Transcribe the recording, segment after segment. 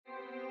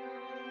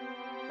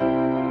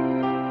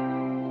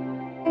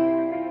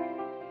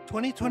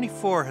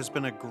2024 has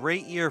been a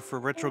great year for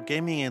retro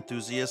gaming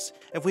enthusiasts,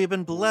 and we have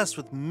been blessed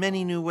with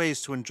many new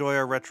ways to enjoy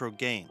our retro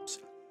games.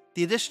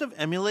 The addition of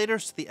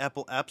emulators to the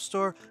Apple App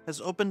Store has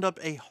opened up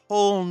a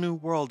whole new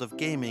world of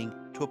gaming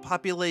to a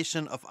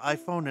population of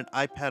iPhone and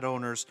iPad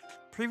owners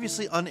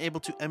previously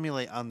unable to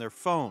emulate on their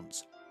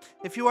phones.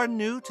 If you are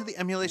new to the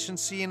emulation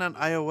scene on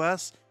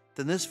iOS,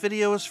 then this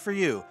video is for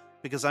you,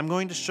 because I'm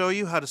going to show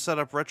you how to set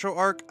up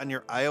RetroArch on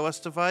your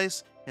iOS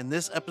device in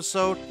this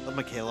episode of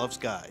Mikhailov's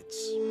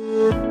Guides.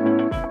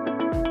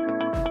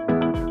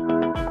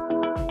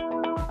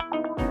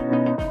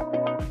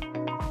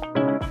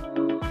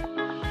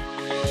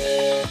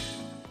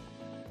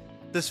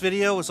 This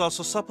video is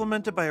also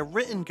supplemented by a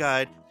written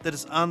guide that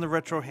is on the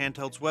Retro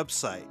Handhelds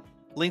website.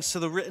 Links to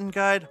the written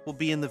guide will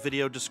be in the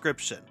video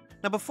description.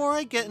 Now, before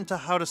I get into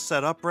how to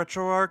set up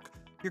RetroArch,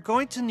 you're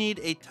going to need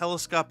a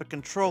telescopic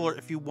controller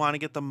if you want to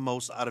get the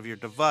most out of your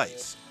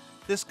device.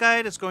 This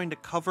guide is going to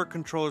cover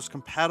controllers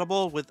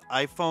compatible with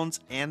iPhones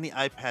and the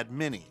iPad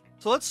mini.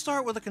 So let's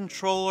start with a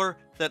controller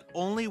that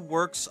only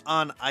works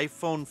on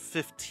iPhone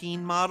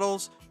 15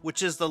 models,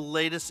 which is the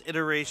latest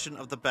iteration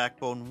of the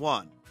Backbone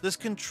One. This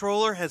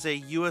controller has a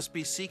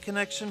USB-C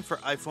connection for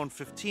iPhone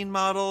 15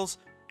 models,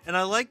 and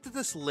I like that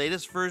this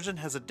latest version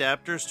has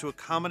adapters to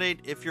accommodate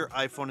if your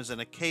iPhone is in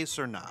a case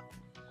or not.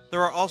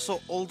 There are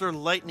also older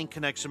Lightning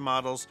connection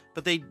models,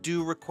 but they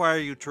do require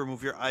you to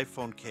remove your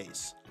iPhone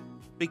case.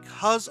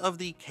 Because of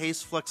the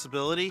case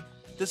flexibility,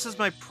 this is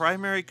my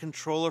primary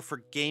controller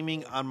for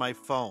gaming on my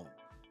phone.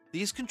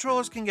 These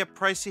controllers can get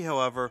pricey,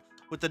 however,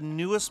 with the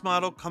newest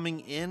model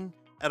coming in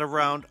at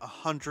around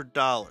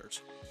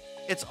 $100.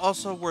 It's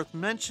also worth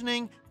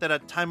mentioning that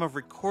at time of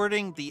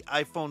recording, the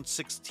iPhone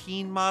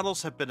 16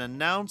 models have been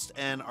announced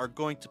and are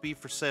going to be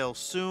for sale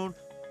soon.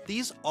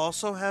 These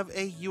also have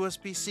a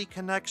USB-C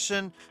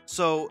connection,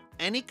 so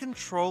any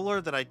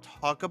controller that I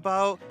talk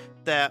about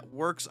that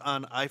works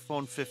on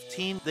iPhone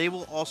 15, they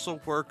will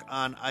also work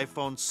on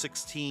iPhone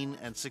 16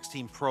 and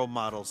 16 Pro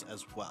models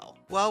as well.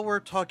 While we're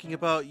talking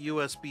about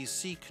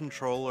USB-C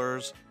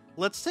controllers,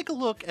 let's take a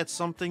look at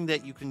something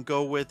that you can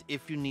go with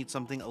if you need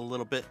something a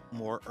little bit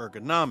more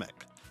ergonomic.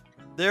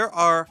 There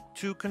are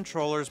two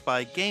controllers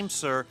by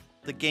GameSir,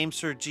 the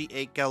GameSir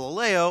G8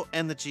 Galileo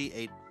and the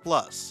G8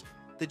 Plus.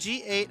 The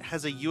G8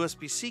 has a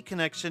USB-C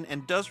connection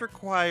and does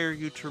require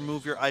you to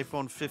remove your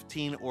iPhone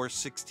 15 or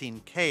 16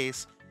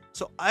 case,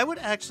 so I would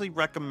actually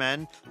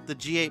recommend the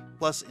G8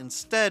 Plus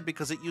instead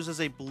because it uses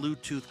a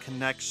Bluetooth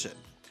connection.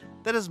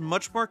 That is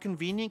much more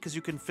convenient because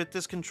you can fit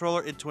this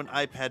controller into an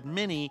iPad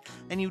mini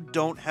and you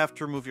don't have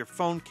to remove your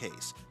phone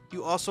case.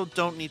 You also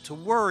don't need to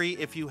worry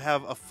if you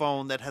have a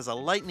phone that has a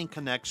Lightning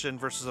connection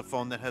versus a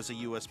phone that has a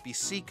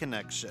USB-C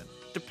connection.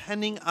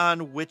 Depending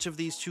on which of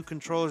these two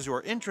controllers you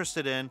are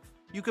interested in,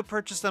 you could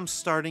purchase them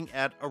starting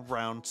at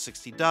around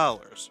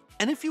 $60.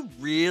 And if you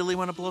really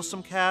want to blow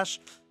some cash,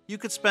 you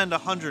could spend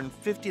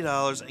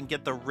 $150 and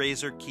get the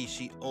Razer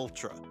Kishi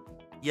Ultra.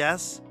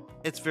 Yes,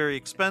 it's very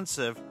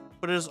expensive,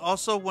 but it is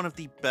also one of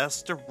the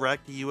best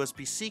direct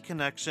USB-C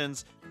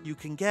connections you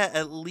can get,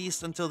 at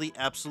least until the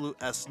Absolute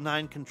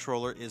S9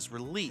 controller is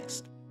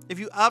released. If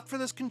you opt for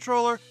this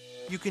controller,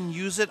 you can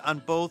use it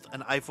on both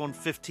an iPhone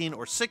 15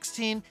 or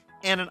 16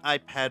 and an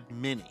iPad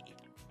mini.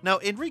 Now,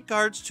 in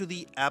regards to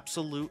the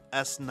Absolute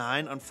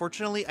S9,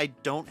 unfortunately, I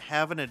don't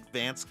have an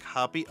advanced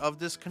copy of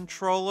this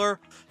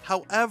controller.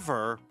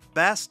 However,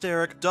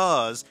 Basteric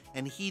does,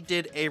 and he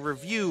did a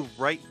review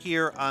right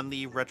here on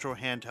the Retro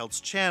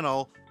Handhelds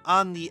channel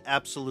on the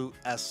Absolute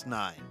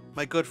S9.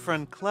 My good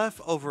friend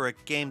Klef over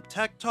at Game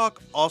Tech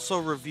Talk also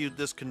reviewed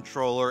this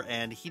controller,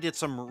 and he did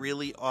some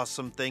really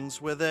awesome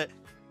things with it.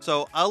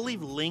 So I'll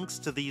leave links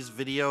to these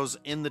videos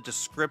in the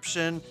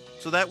description,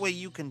 so that way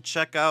you can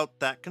check out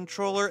that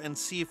controller and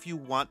see if you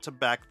want to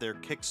back their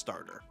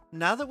Kickstarter.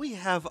 Now that we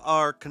have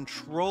our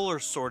controller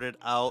sorted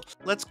out,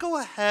 let's go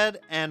ahead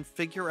and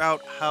figure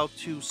out how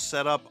to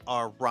set up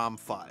our ROM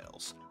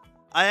files.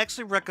 I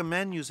actually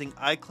recommend using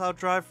iCloud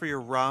Drive for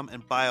your ROM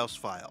and BIOS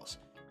files.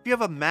 If you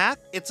have a Mac,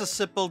 it's a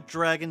simple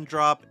drag and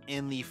drop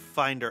in the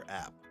Finder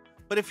app.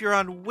 But if you're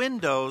on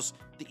Windows,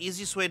 the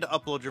easiest way to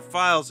upload your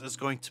files is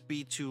going to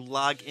be to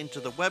log into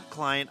the web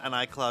client on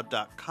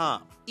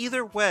iCloud.com.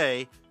 Either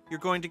way, you're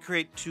going to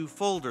create two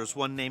folders,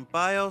 one named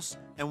BIOS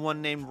and one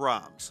named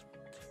ROMs.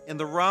 In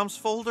the ROMs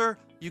folder,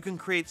 you can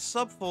create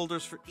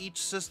subfolders for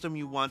each system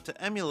you want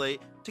to emulate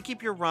to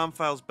keep your ROM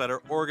files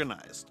better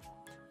organized.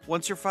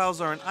 Once your files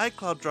are in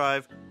iCloud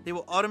Drive, they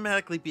will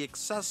automatically be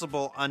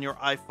accessible on your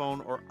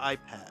iPhone or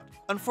iPad.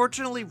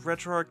 Unfortunately,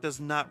 RetroArch does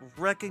not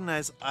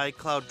recognize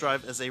iCloud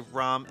Drive as a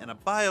ROM and a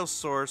BIOS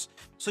source,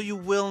 so you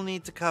will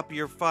need to copy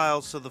your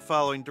files to the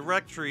following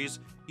directories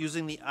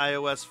using the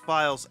iOS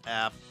Files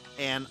app,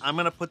 and I'm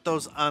going to put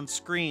those on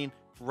screen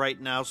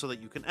right now so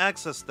that you can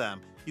access them.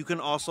 You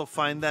can also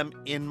find them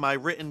in my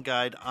written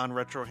guide on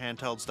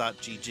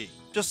retrohandhelds.gg.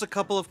 Just a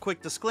couple of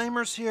quick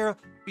disclaimers here.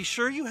 Be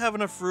sure you have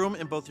enough room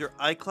in both your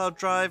iCloud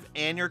Drive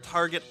and your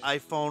target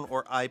iPhone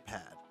or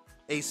iPad.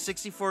 A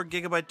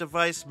 64GB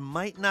device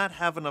might not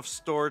have enough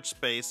storage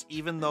space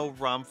even though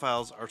ROM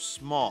files are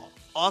small.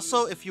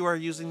 Also, if you are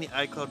using the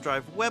iCloud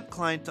Drive web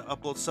client to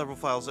upload several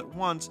files at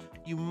once,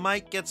 you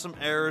might get some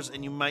errors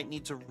and you might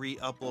need to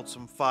re-upload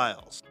some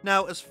files.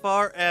 Now, as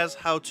far as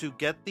how to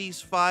get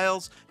these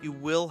files, you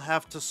will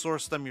have to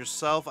source them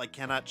yourself. I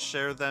cannot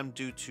share them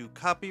due to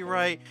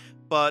copyright,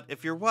 but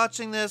if you're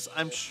watching this,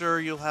 I'm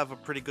sure you'll have a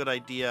pretty good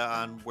idea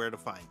on where to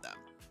find them.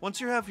 Once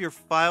you have your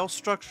file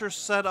structure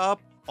set up,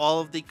 all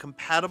of the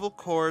compatible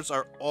cores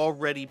are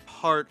already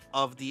part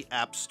of the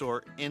App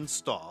Store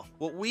install.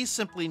 What we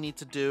simply need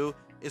to do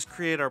is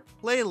create our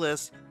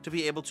playlist to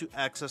be able to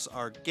access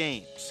our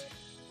games.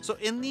 So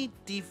in the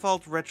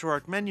default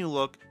RetroArch menu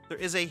look, there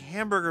is a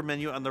hamburger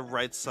menu on the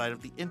right side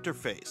of the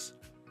interface.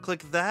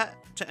 Click that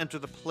to enter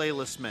the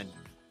playlist menu.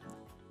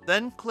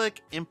 Then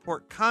click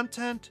Import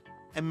Content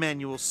and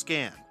Manual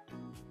Scan.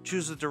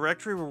 Choose the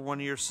directory where one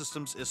of your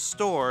systems is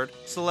stored,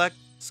 select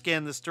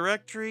Scan this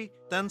directory,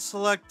 then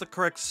select the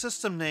correct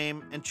system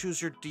name and choose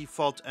your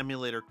default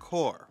emulator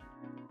core.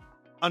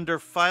 Under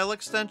File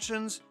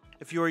Extensions,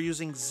 if you are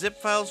using zip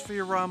files for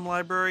your ROM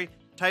library,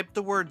 type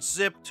the word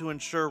zip to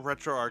ensure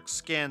RetroArch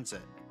scans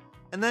it.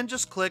 And then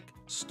just click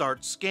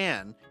Start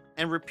Scan,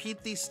 and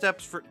repeat these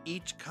steps for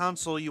each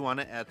console you want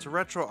to add to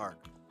RetroArch.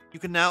 You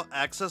can now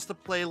access the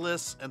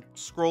playlists and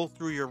scroll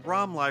through your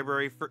ROM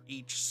library for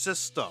each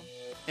system.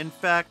 In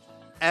fact,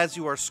 as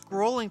you are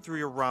scrolling through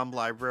your ROM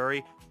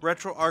library,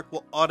 RetroArch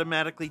will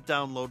automatically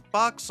download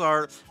box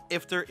art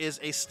if there is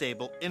a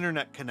stable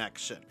internet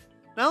connection.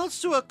 Now let's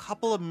do a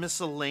couple of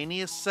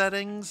miscellaneous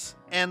settings,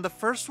 and the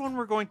first one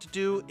we're going to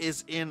do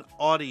is in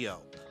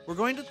audio. We're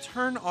going to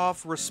turn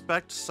off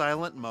Respect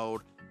Silent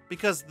Mode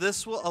because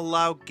this will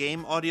allow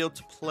game audio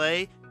to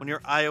play when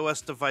your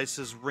iOS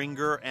device's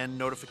ringer and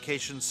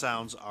notification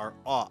sounds are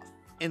off.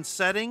 In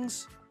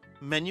Settings,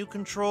 Menu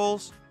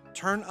Controls,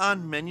 turn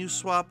on Menu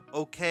Swap,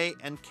 OK,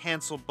 and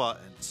Cancel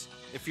buttons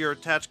if your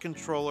attached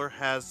controller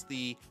has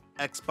the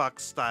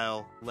Xbox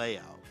style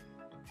layout.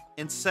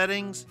 In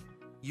Settings,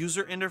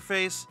 User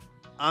Interface,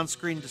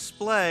 On-Screen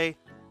Display,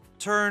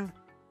 turn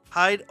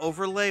Hide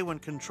Overlay when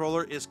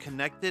controller is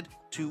connected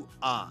to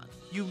on.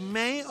 You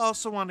may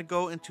also want to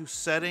go into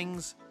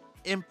Settings,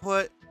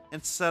 Input,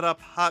 and set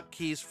up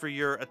hotkeys for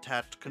your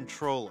attached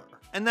controller.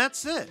 And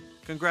that's it!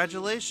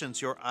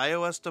 Congratulations, your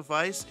iOS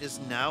device is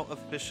now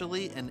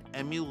officially an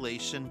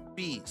emulation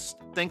beast.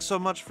 Thanks so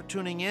much for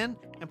tuning in,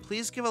 and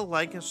please give a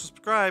like and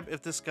subscribe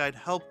if this guide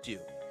helped you.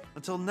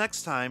 Until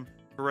next time,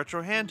 for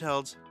Retro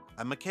Handhelds,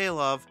 I'm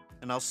Mikhailov,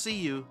 and I'll see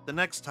you the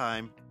next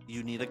time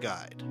you need a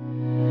guide.